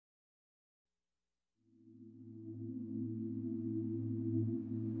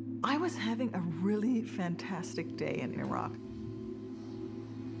I was having a really fantastic day in Iraq.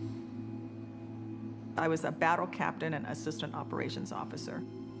 I was a battle captain and assistant operations officer.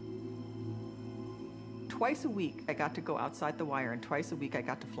 Twice a week, I got to go outside the wire, and twice a week, I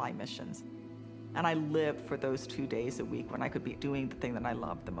got to fly missions. And I lived for those 2 days a week when I could be doing the thing that I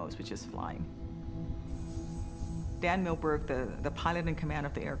loved the most, which is flying. Dan Milberg, the pilot in command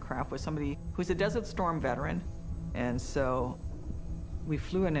of the aircraft, was somebody who's a Desert Storm veteran. And so we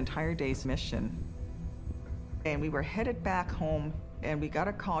flew an entire day's mission. And we were headed back home, and we got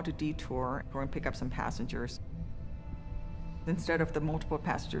a call to detour and pick up some passengers. Instead of the multiple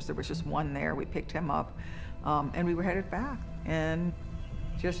passengers, there was just one there. We picked him up, and we were headed back. And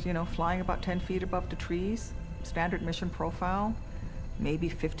just, flying about 10 feet above the trees, standard mission profile, maybe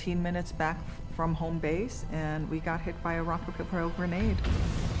 15 minutes back from home base, and we got hit by a rocket-propelled grenade.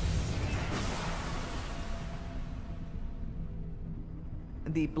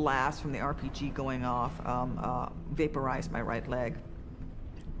 The blast from the RPG going off vaporized my right leg,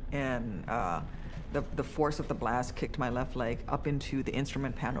 and the force of the blast kicked my left leg up into the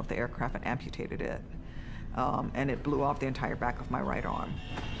instrument panel of the aircraft and amputated it. And it blew off the entire back of my right arm.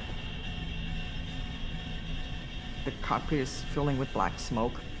 The cockpit is filling with black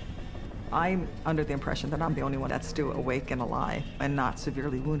smoke. I'm under the impression that I'm the only one that's still awake and alive and not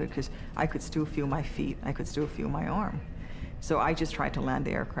severely wounded, because I could still feel my feet, I could still feel my arm. So I just tried to land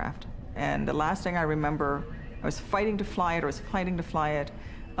the aircraft. And the last thing I remember, I was fighting to fly it,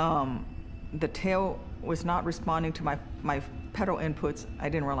 the tail was not responding to my pedal inputs. I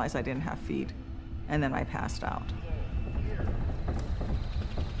didn't realize I didn't have feet. And then I passed out.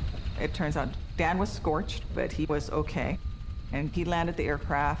 It turns out Dan was scorched, but he was okay. And he landed the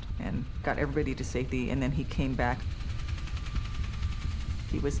aircraft and got everybody to safety, and then he came back.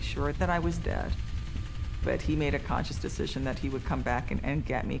 He was sure that I was dead, but he made a conscious decision that he would come back and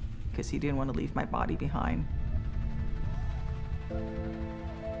get me, because he didn't want to leave my body behind.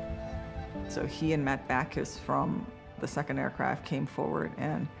 So he and Matt Backus from the second aircraft came forward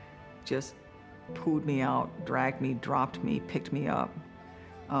and just pulled me out, dragged me, dropped me, picked me up,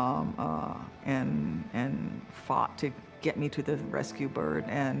 and fought to get me to the rescue bird.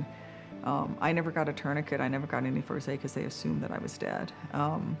 And I never got a tourniquet. I never got any first aid because they assumed that I was dead.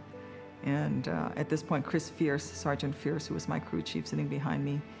 At this point, Chris Fierce, Sergeant Fierce, who was my crew chief sitting behind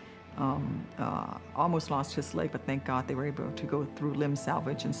me, almost lost his leg, but thank God they were able to go through limb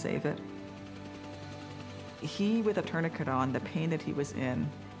salvage and save it. He, with a tourniquet on, the pain that he was in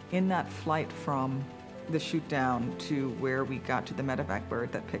that flight from the shoot down to where we got to the medevac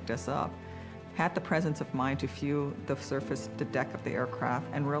bird that picked us up, had the presence of mind to view the surface, the deck of the aircraft,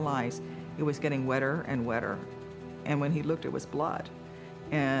 and realize it was getting wetter and wetter. And when he looked, it was blood.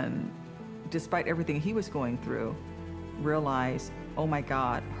 And despite everything he was going through, realized, oh my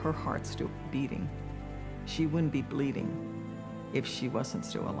God, her heart's still beating. She wouldn't be bleeding if she wasn't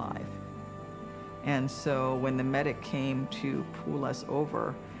still alive. And so when the medic came to pull us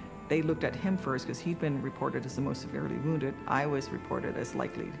over, they looked at him first because he'd been reported as the most severely wounded. I was reported as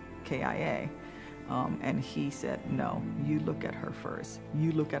likely KIA. And he said, no, you look at her first.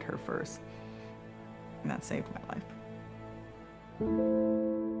 You look at her first. And that saved my life.